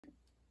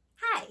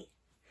Hi!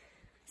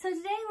 So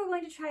today we're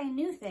going to try a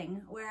new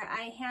thing where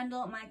I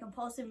handle my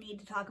compulsive need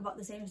to talk about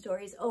the same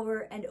stories over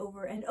and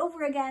over and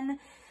over again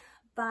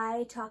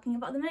by talking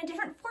about them in a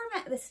different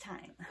format this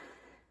time.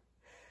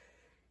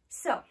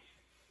 So,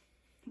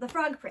 The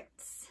Frog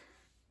Prince.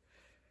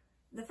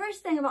 The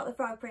first thing about The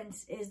Frog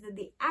Prince is that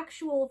the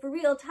actual, for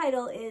real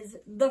title is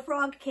The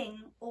Frog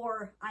King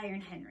or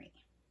Iron Henry.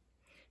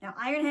 Now,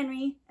 Iron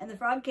Henry and the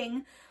Frog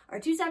King are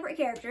two separate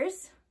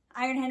characters.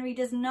 Iron Henry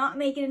does not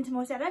make it into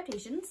most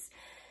adaptations,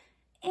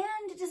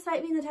 and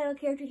despite being the title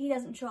character, he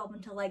doesn't show up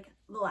until like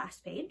the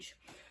last page.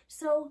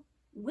 So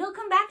we'll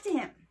come back to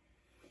him.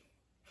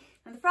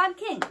 Now, the Frog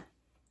King.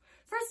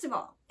 First of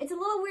all, it's a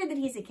little weird that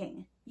he's a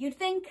king. You'd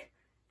think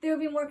there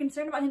would be more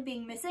concern about him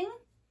being missing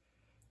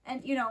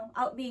and, you know,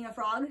 out being a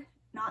frog,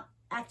 not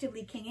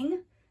actively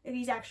kinging, if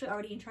he's actually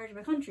already in charge of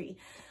a country.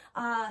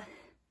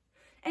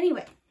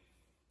 Anyway,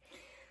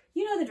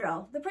 you know the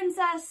drill. The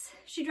princess,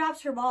 she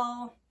drops her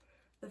ball.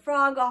 The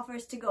frog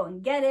offers to go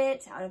and get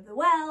it out of the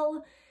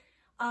well.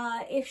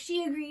 If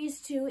she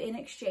agrees to, in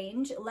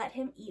exchange, let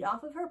him eat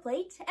off of her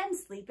plate and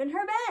sleep in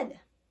her bed.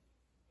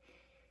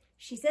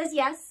 She says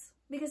yes,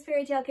 because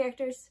fairy tale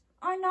characters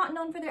are not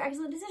known for their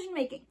excellent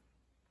decision-making.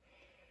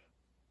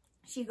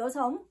 She goes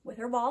home with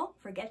her ball,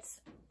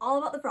 forgets all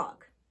about the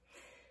frog,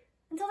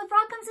 until the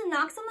frog comes and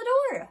knocks on the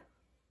door.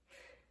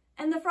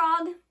 And the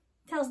frog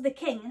tells the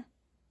king,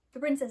 the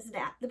princess's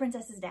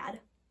dad,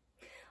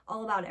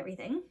 all about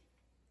everything.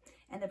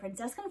 And the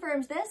princess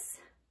confirms this.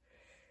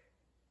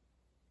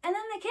 And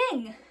then the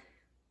king,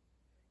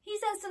 he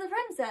says to the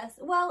princess,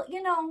 well,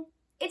 you know,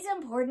 it's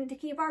important to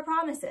keep our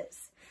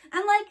promises.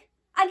 And like,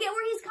 I get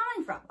where he's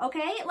coming from,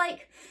 okay?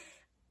 Like,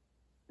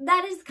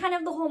 that is kind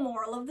of the whole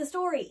moral of the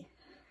story.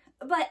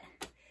 But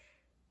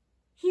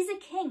he's a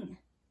king.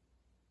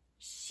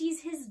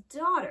 She's his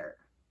daughter.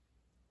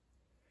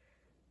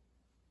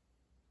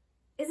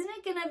 Isn't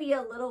it gonna be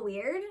a little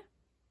weird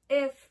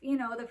if, you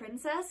know, the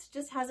princess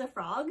just has a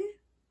frog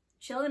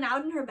chilling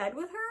out in her bed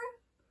with her?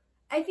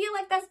 I feel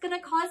like that's gonna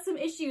cause some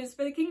issues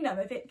for the kingdom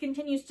if it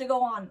continues to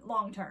go on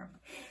long term.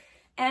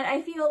 And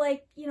I feel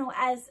like, you know,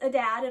 as a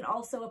dad and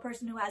also a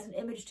person who has an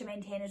image to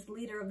maintain as the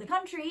leader of the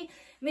country,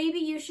 maybe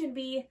you should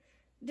be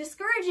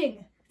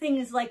discouraging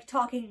things like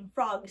talking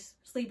frogs,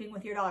 sleeping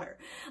with your daughter.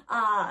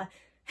 And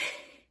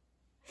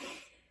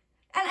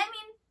I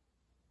mean,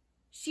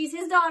 she's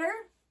his daughter.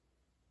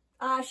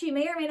 She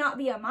may or may not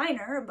be a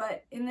minor,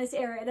 but in this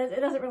era,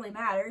 it doesn't really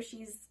matter.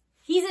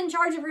 He's in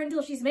charge of her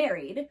until she's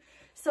married.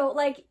 So,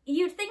 like,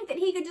 you'd think that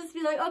he could just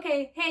be like,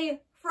 okay,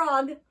 hey,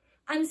 frog,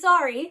 I'm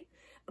sorry,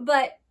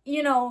 but,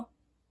 you know,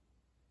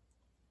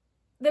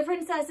 the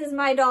princess is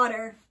my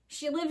daughter.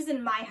 She lives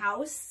in my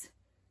house.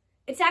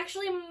 It's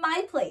actually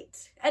my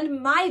plate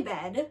and my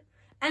bed,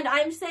 and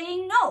I'm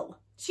saying no.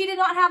 She did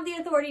not have the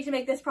authority to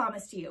make this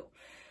promise to you.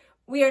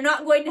 We are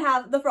not going to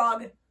have the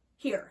frog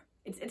here.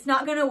 It's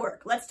not going to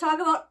work. Let's talk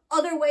about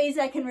other ways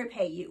I can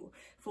repay you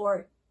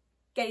for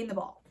getting the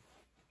ball.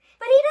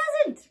 But he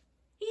doesn't.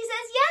 He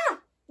says, yeah,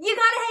 you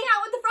gotta hang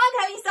out with the frog,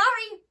 honey,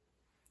 sorry.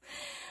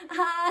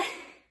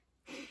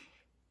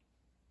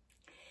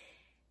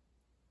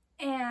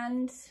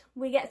 And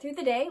we get through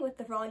the day with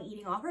the frog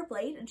eating off her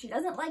plate, and she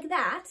doesn't like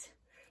that,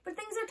 but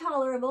things are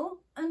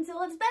tolerable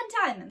until it's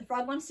bedtime, and the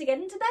frog wants to get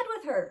into bed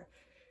with her.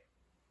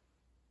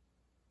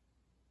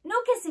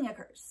 No kissing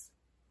occurs.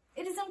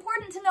 It is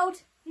important to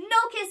note,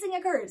 no kissing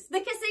occurs.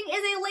 The kissing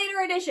is a later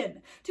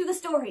addition to the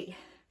story.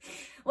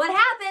 What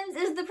happens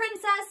is the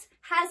princess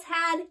has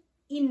had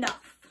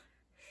enough.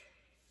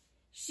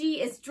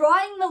 She is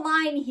drawing the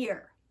line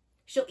here.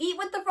 She'll eat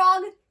with the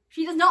frog.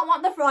 She does not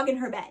want the frog in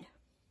her bed.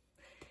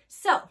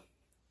 So,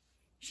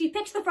 she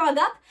picks the frog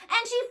up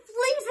and she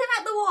flings him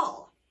at the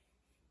wall.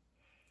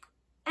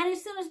 And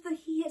as soon as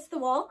he hits the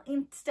wall,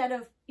 instead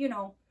of, you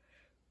know,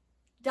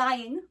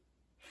 dying,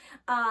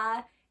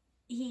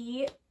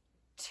 he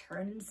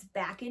turns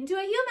back into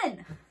a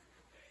human.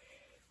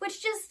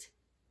 Which just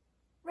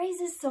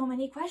raises so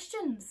many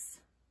questions.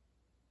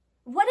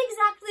 What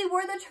exactly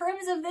were the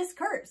terms of this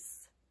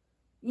curse?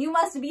 You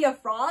must be a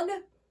frog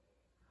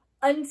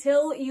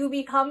until you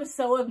become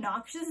so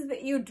obnoxious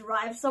that you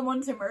drive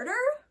someone to murder?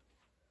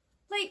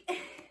 Like,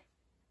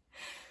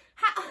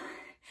 how?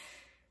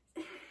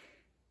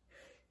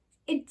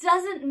 It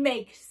doesn't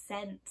make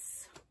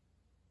sense.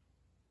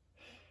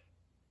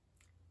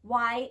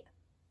 Why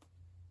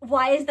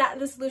is that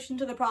the solution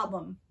to the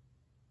problem?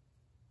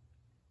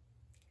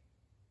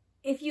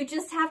 If you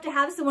just have to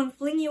have someone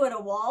fling you at a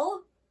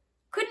wall,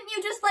 couldn't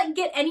you just, like,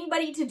 get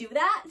anybody to do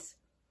that?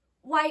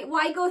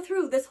 Why go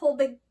through this whole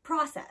big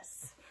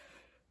process?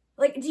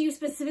 Like, do you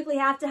specifically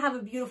have to have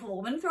a beautiful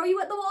woman throw you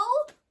at the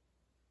wall?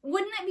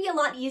 Wouldn't it be a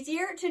lot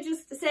easier to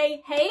just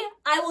say, hey,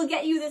 I will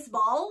get you this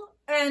ball,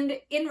 and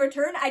in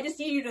return, I just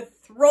need you to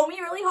throw me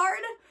really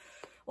hard?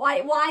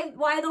 Why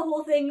the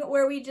whole thing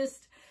where we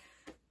just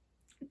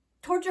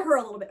torture her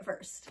a little bit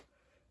first?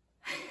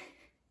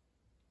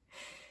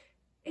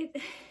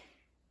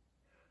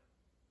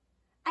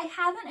 I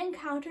haven't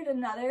encountered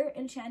another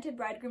Enchanted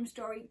Bridegroom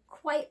story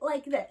quite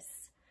like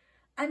this.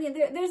 I mean,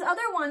 there's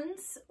other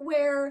ones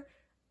where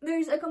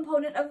there's a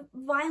component of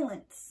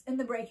violence in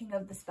the breaking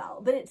of the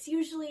spell, but it's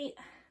usually,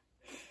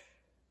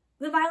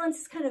 the violence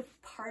is kind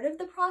of part of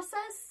the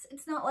process.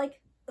 It's not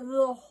like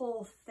the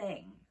whole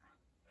thing.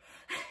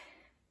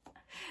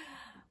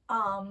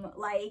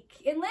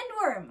 Like in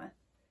Lindworm,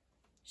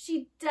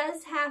 she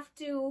does have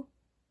to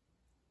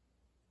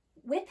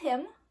whip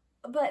him,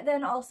 but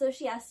then also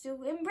she has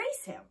to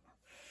embrace him.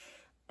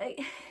 Like,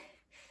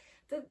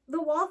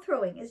 the wall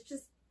throwing is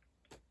just,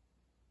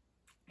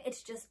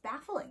 it's just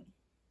baffling.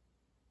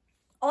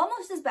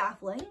 Almost as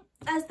baffling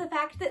as the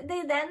fact that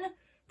they then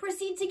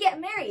proceed to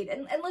get married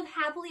and live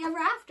happily ever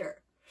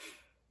after.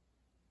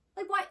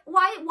 Like,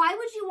 why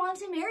would you want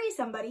to marry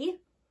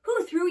somebody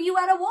who threw you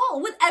at a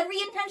wall with every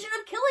intention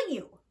of killing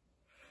you?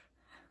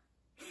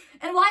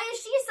 And why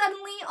is she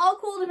suddenly all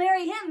cool to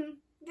marry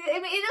him? I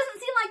mean, it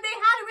doesn't seem like they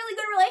had a really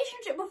good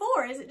relationship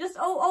before. Is it just,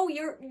 oh,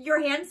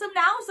 you're handsome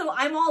now, so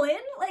I'm all in?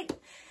 Like,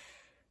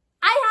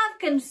 I have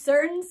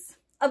concerns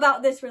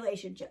about this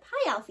relationship.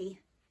 Hi,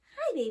 Alfie.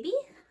 Hi, baby.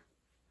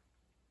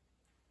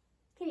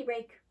 Kitty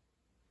break.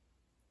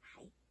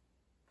 Hi.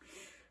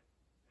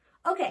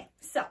 Okay,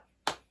 so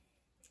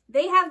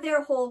they have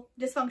their whole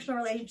dysfunctional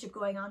relationship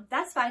going on.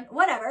 That's fine,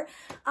 whatever.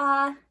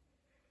 Now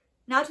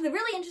to the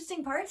really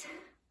interesting part.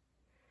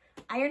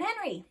 Iron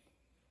Henry.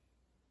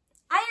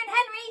 Iron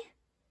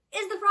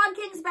Henry is the Frog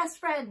King's best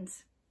friend.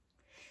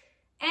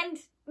 And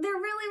they're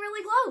really,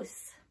 really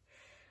close.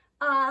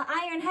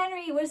 Iron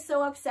Henry was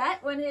so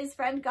upset when his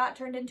friend got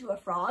turned into a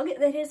frog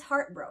that his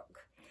heart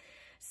broke.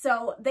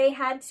 So they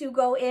had to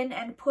go in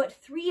and put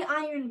 3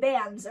 iron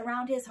bands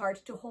around his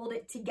heart to hold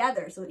it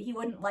together so that he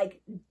wouldn't,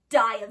 like,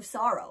 die of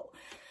sorrow.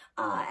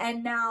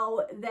 And now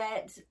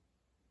that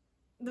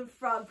the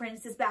Frog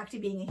Prince is back to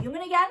being a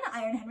human again,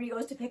 Iron Henry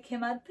goes to pick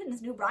him up and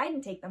his new bride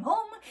and take them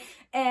home.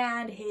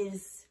 And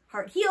his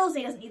heart heals and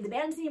he doesn't need the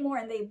bands anymore,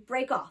 and they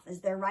break off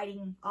as they're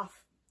riding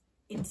off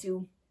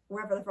into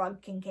wherever the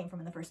Frog King came from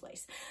in the first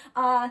place.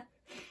 So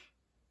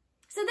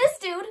this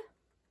dude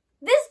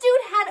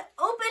had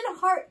open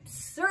heart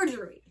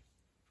surgery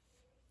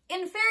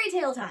in fairy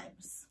tale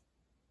times.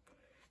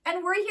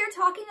 And we're here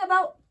talking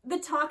about the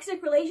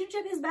toxic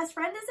relationship his best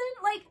friend is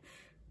in? Like,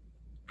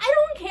 I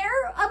don't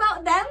care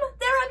about them.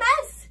 They're a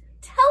mess.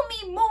 Tell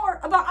me more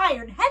about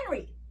Iron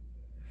Henry.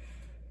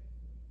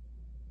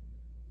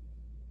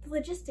 The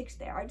logistics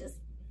there are just,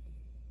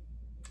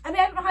 I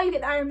mean, I don't know how you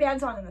get the iron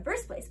bands on in the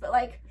first place, but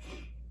like,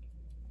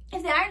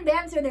 if the iron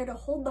bands are there to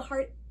hold the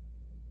heart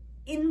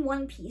in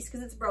one piece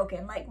because it's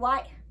broken, like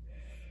why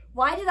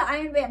do the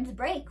iron bands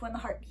break when the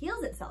heart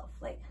heals itself?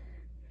 Like,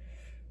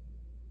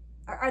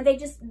 are they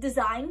just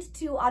designed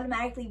to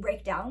automatically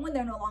break down when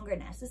they're no longer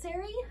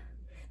necessary?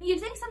 You'd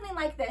think something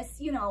like this,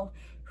 you know,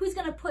 who's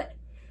gonna put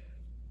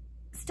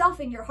stuff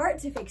in your heart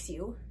to fix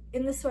you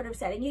in this sort of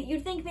setting?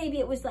 You'd think maybe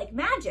it was like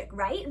magic,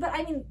 right? But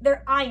I mean,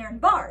 they're iron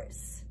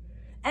bars.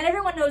 And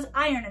everyone knows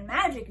iron and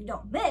magic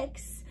don't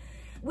mix,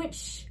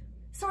 which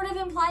sort of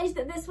implies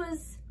that this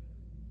was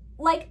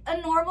like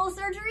a normal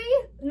surgery,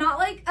 not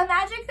like a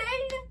magic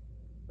thing.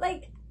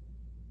 Like,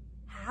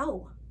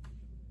 how?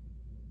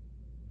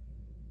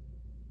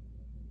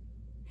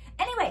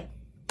 Anyway,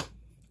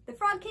 the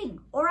Frog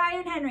King, or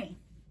Iron Henry.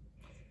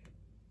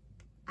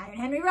 Iron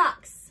Henry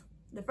rocks.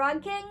 The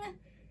Frog King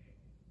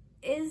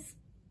is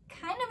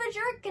kind of a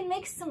jerk and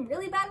makes some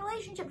really bad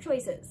relationship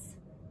choices.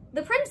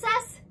 The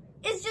princess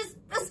is just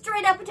a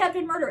straight up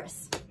attempted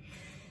murderess.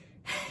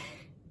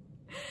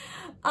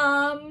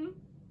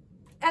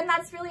 And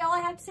that's really all I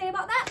have to say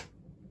about that.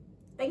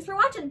 Thanks for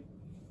watching.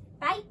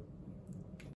 Bye.